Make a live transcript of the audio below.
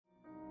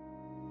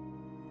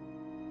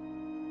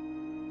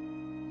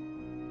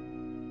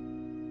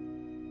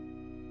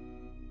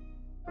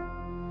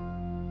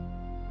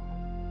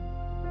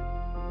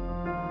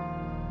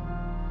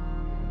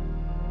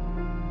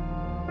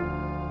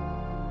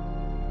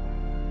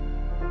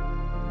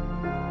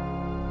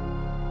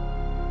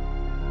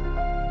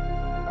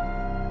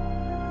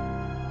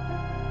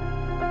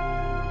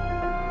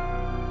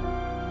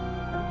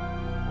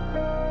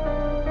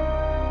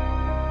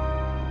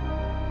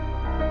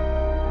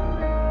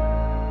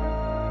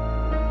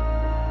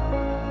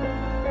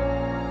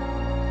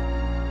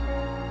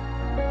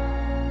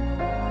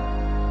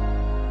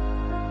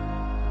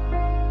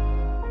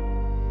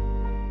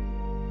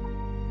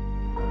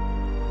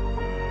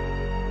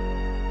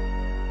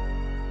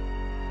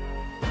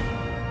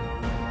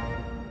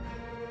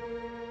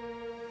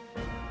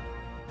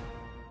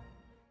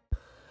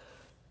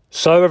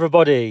So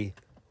everybody,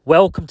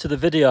 welcome to the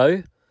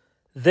video.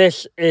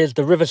 This is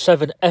the River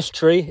Severn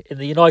Estuary in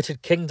the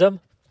United Kingdom.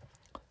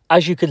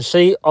 As you can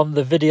see on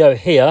the video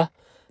here,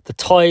 the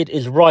tide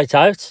is right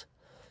out.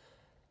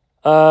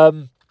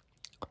 The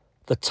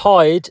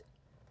tide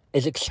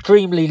is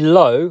extremely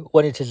low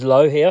when it is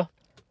low here.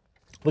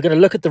 We're going to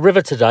look at the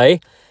river today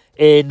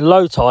in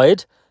low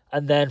tide,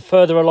 and then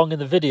further along in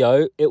the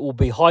video it will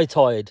be high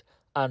tide,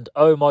 and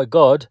oh my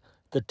god,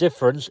 the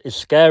difference is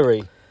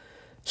scary.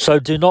 So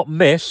do not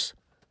miss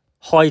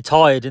high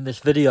tide in this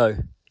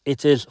video.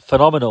 It is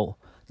phenomenal.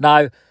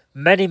 Now,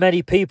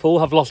 many people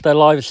have lost their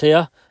lives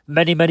here.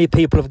 Many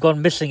people have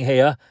gone missing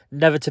here,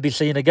 never to be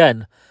seen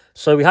again.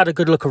 So we had a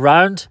good look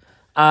around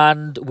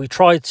and we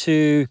tried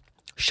to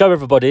show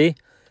everybody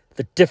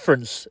the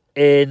difference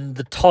in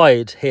the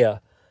tide here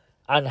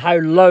and how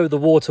low the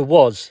water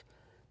was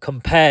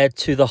compared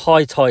to the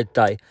high tide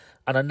day.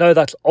 And I know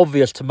that's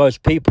obvious to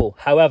most people.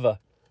 However,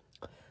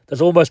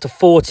 there's almost a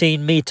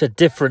 14-metre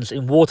difference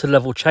in water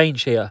level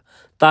change here.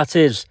 That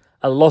is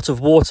a lot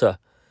of water.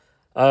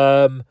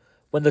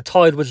 When the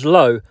tide was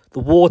low, the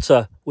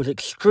water was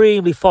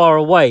extremely far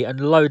away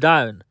and low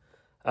down.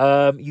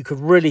 You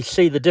could really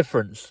see the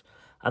difference.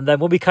 And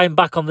then when we came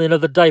back on the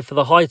other day for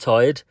the high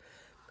tide,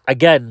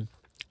 again,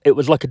 it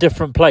was like a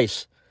different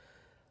place.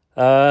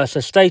 So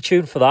stay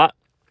tuned for that.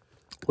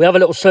 We have a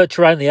little search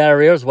around the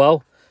area as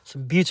well.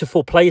 Some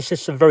beautiful places,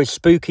 some very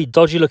spooky,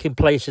 dodgy looking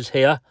places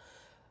here.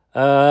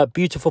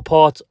 Beautiful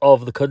part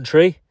of the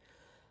country.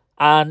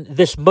 And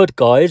this mud,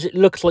 guys, it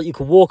looks like you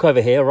can walk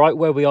over here right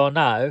where we are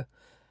now.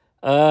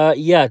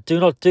 Yeah, do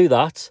not do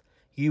that.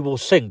 You will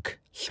sink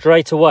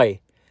straight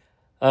away.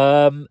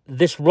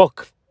 This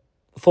rock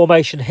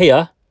formation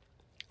here,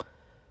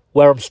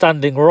 where I'm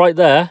standing right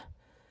there,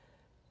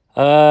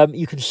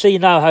 you can see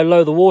now how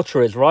low the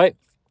water is, right?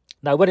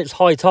 Now, when it's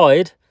high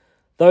tide,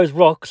 those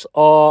rocks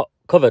are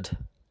covered.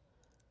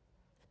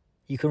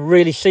 You can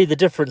really see the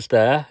difference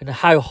there and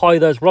how high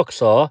those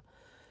rocks are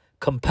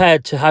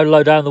compared to how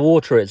low down the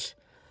water is.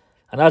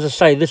 And as I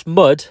say, this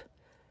mud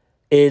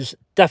is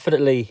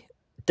definitely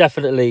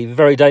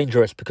very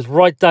dangerous, because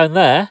right down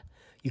there,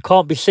 you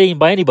can't be seen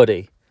by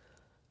anybody.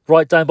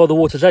 Right down by the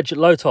water's edge at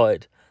low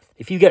tide.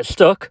 If you get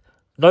stuck,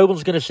 no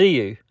one's going to see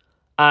you.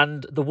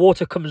 And the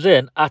water comes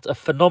in at a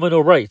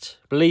phenomenal rate,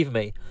 believe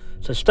me.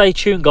 So stay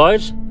tuned,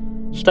 guys.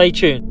 Stay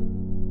tuned.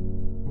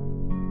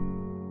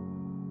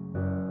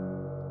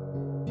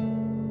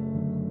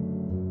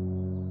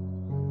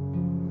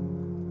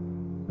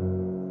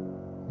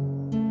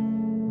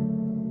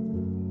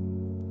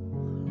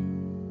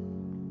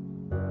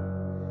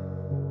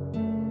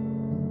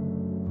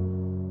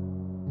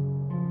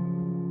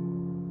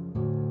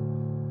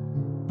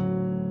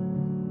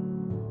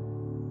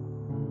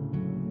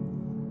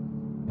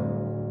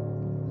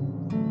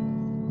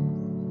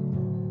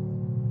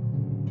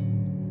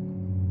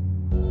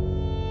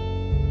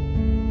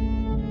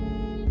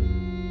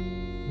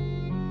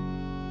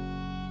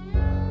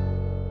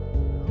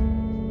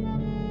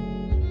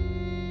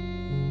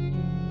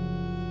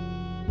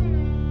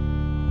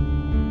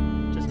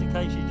 In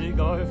case you do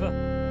go over.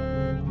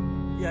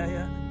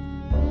 Yeah.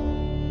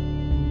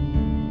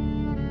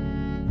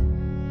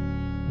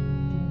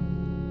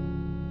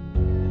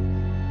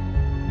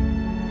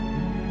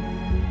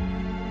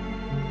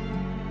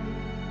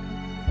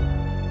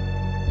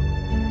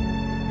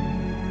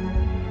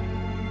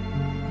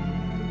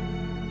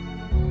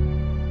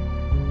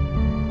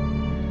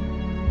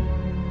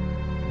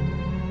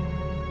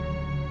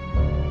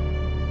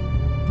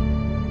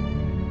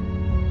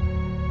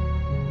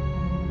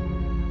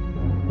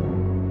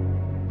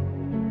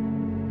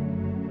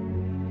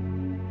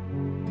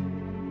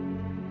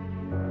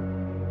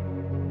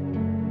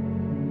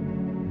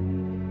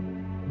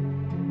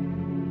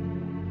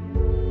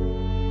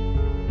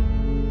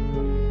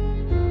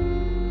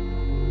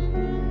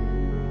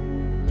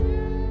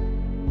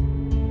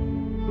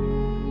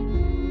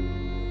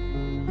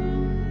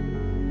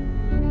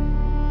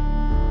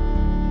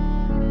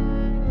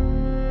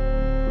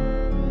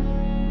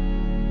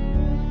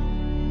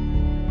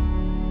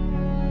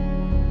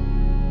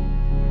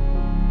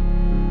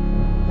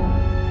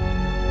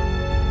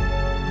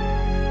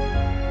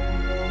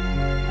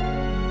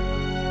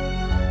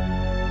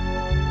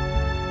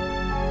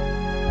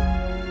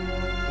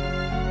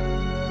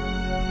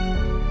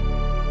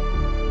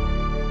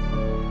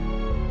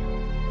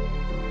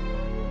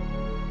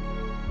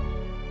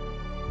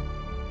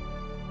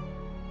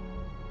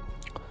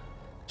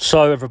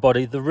 So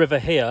everybody, the river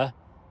here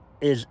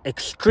is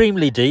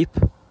extremely deep,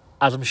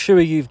 as I'm sure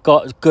you've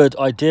got a good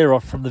idea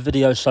of from the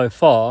video so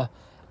far,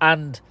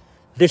 and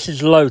this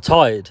is low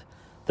tide.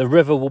 The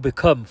river will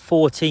become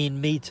 14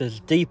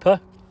 meters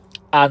deeper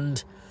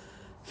and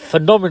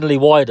phenomenally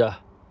wider.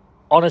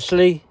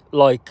 Honestly,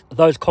 like,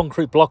 those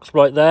concrete blocks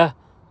right there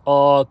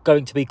are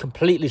going to be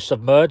completely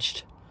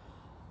submerged.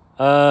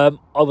 I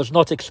was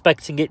not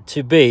expecting it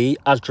to be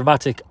as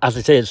dramatic as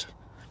it is.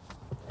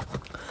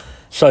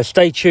 So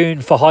stay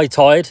tuned for high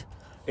tide.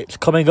 It's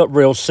coming up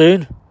real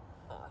soon.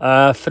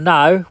 For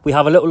now, we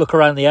have a little look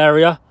around the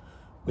area.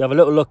 We have a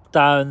little look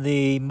down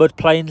the mud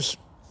plains.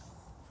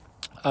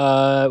 We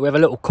have a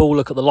little cool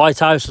look at the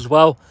lighthouse as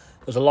well.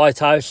 There's a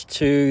lighthouse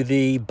to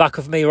the back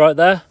of me right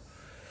there,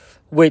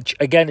 which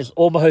again is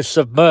almost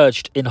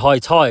submerged in high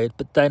tide,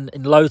 but then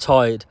in low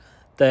tide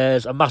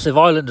there's a massive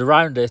island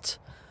around it,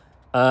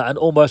 and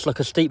almost like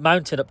a steep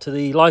mountain up to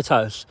the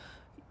lighthouse.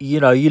 You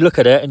know, you look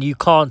at it and you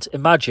can't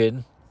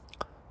imagine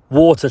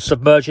water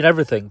submerging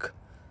everything.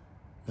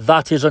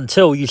 That is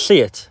until you see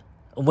it,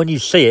 and when you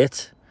see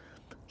it,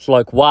 it's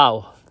like,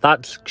 wow,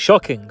 that's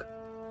shocking.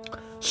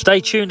 Stay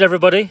tuned,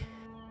 everybody.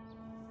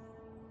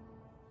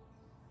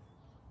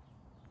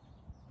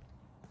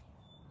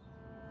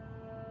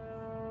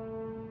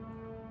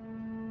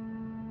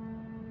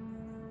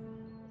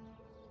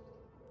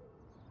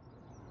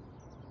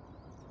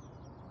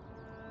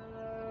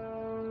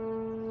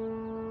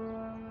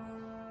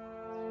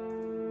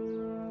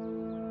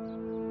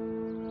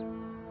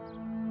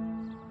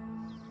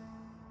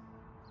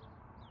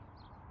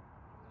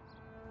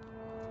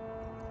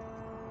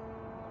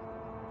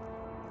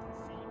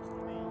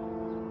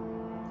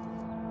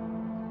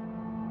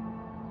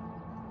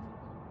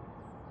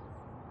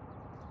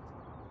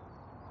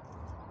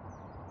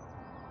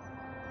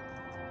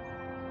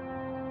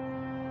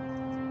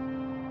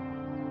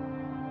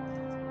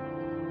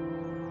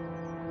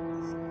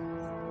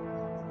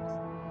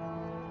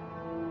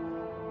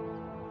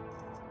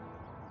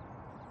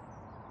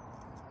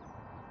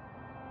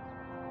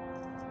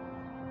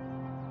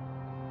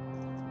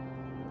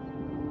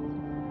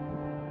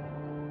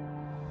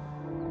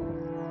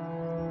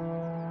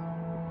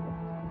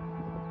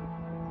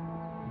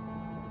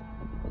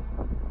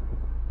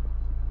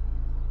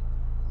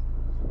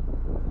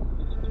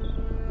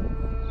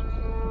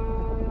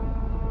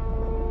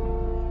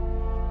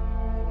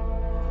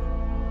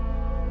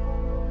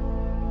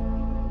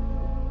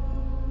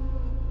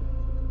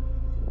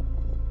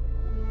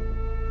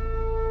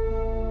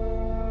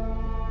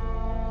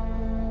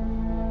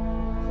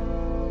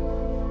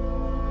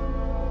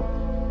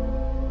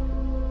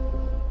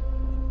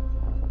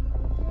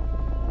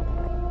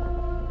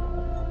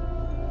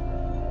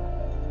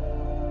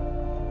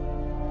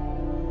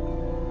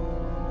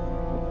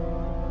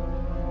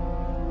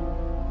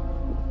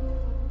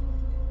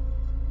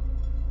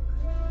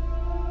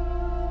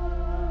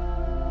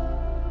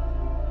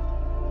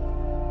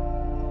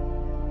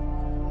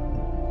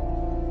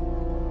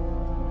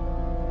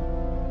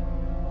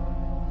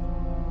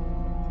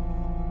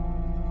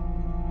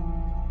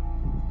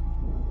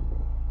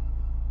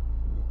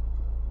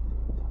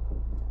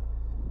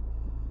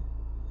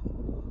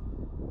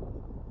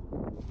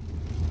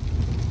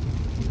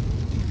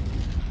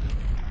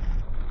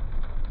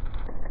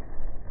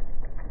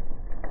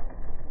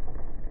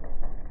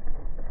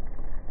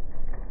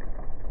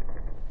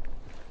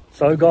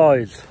 So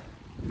guys,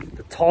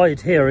 the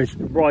tide here is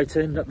right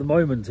in at the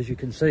moment, as you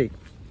can see.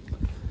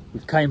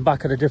 We came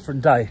back at a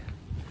different day.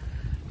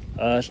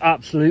 It's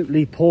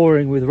absolutely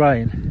pouring with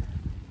rain,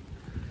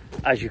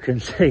 as you can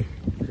see.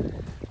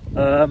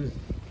 Yeah,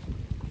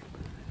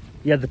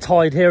 the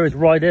tide here is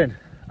right in,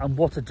 and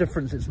what a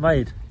difference it's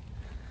made.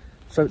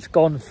 So it's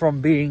gone from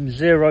being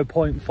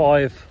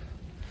 0.5,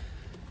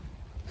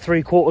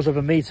 3/4 of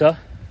a metre,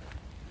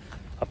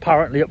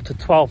 apparently up to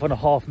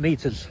 12.5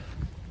 metres.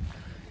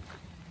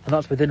 And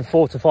that's within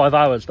 4 to 5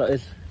 hours, that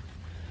is.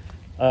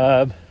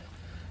 But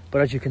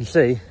as you can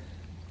see,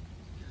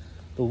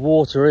 the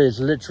water is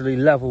literally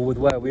level with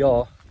where we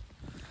are.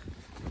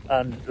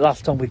 And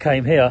last time we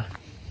came here,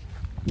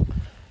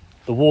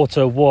 the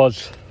water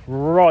was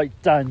right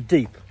down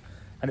deep,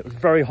 and it was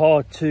very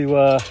hard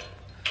to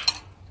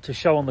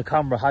show on the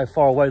camera how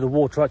far away the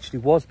water actually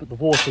was, but the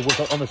water was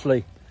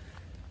honestly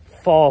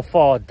far,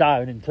 far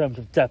down in terms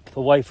of depth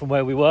away from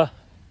where we were.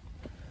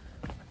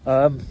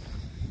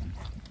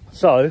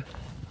 So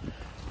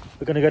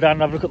we're going to go down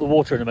and have a look at the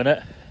water in a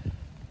minute.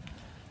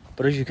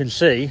 But as you can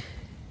see,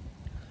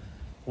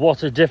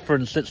 what a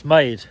difference it's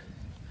made.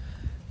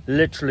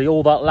 Literally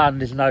all that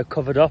land is now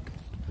covered up,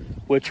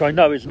 which I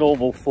know is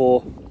normal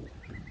for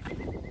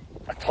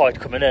a tide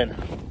coming in.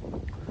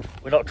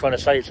 We're not trying to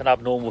say it's an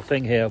abnormal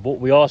thing here.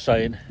 What we are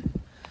saying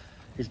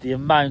is the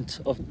amount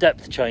of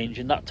depth change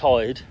in that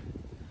tide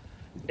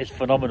is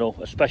phenomenal,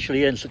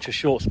 especially in such a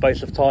short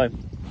space of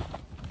time.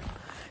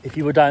 If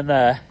you were down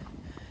there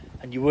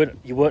and you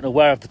weren't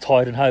aware of the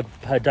tide and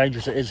how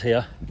dangerous it is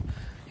here,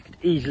 you could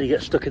easily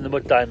get stuck in the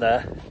mud down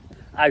there,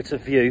 out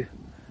of view,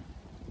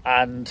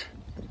 and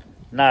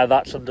now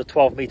that's under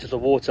 12 metres of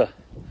water,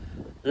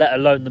 let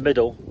alone the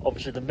middle.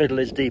 Obviously the middle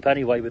is deep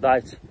anyway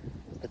without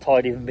the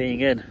tide even being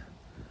in.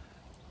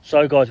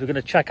 So guys, we're going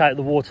to check out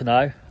the water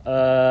now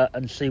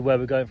and see where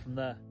we're going from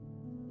there.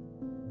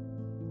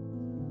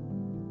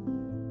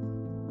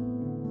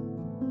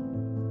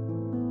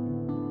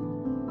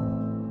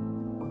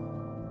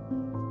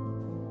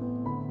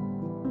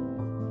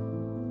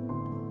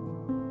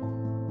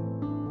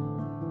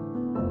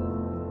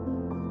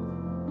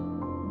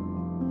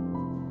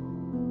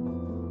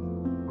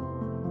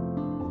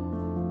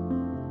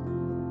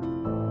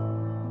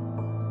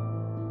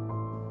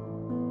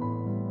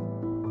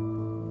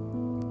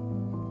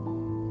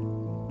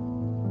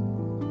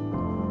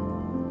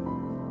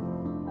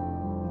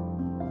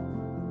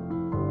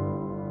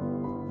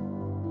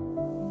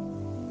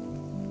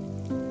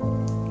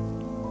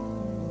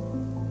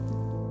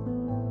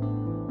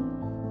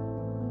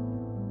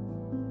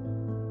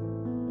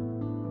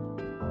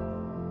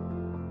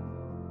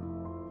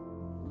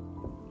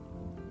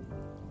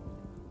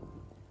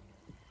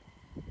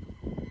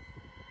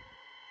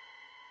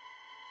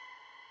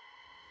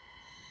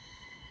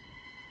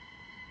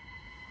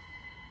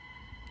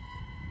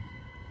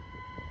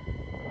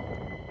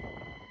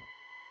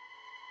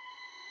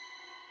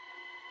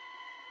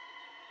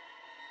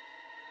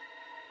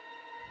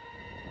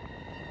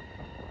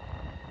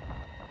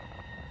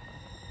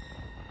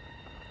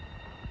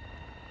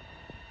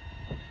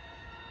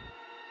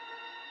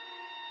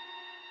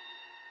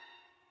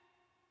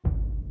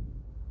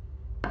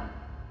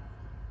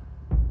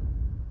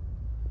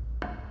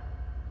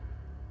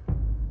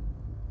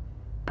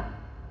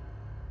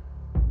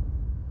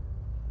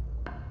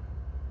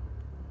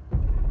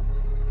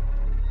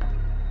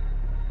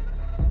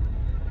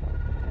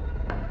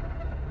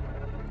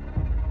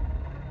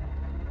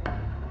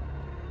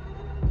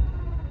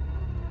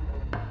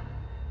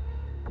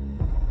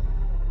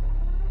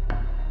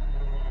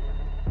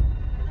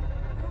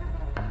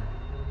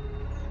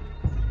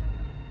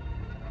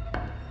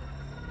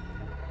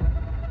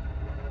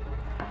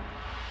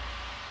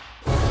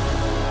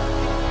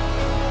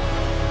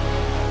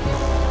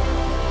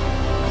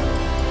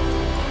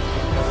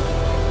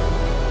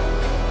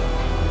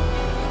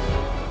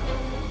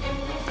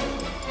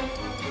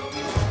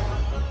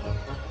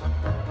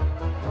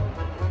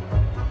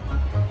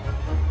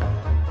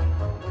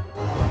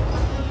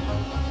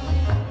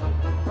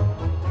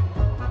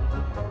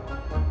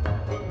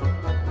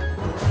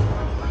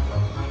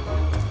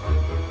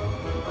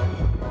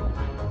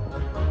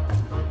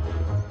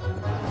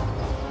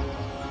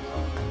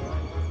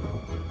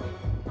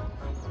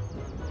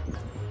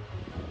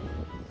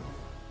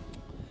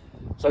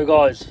 So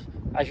guys,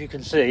 as you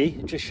can see,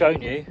 just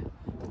shown you,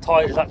 the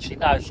tide is actually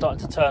now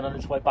starting to turn on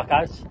its way back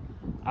out,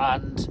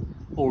 and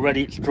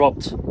already it's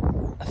dropped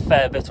a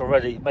fair bit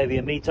already, maybe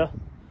a metre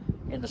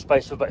in the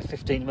space of about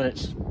 15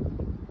 minutes.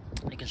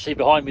 You can see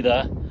behind me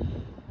there,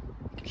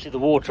 you can see the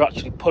water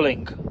actually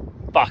pulling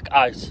back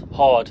out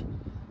hard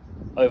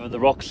over the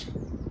rocks,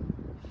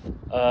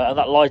 and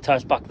that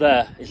lighthouse back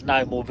there is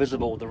now more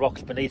visible. The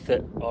rocks beneath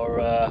it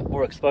are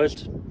more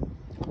exposed.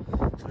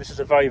 So this is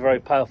a very,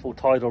 very powerful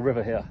tidal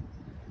river here.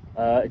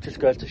 It just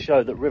goes to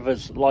show that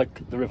rivers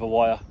like the River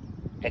Wyre,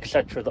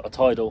 etc., that are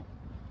tidal,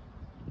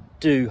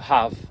 do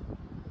have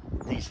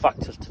these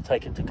factors to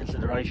take into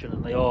consideration,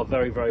 and they are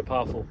very, very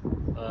powerful.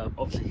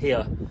 Obviously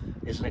here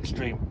is an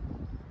extreme,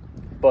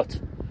 but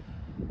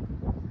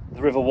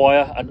the River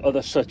Wyre and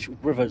other such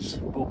rivers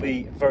will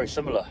be very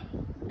similar,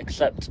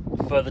 except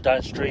further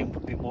downstream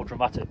would be more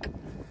dramatic.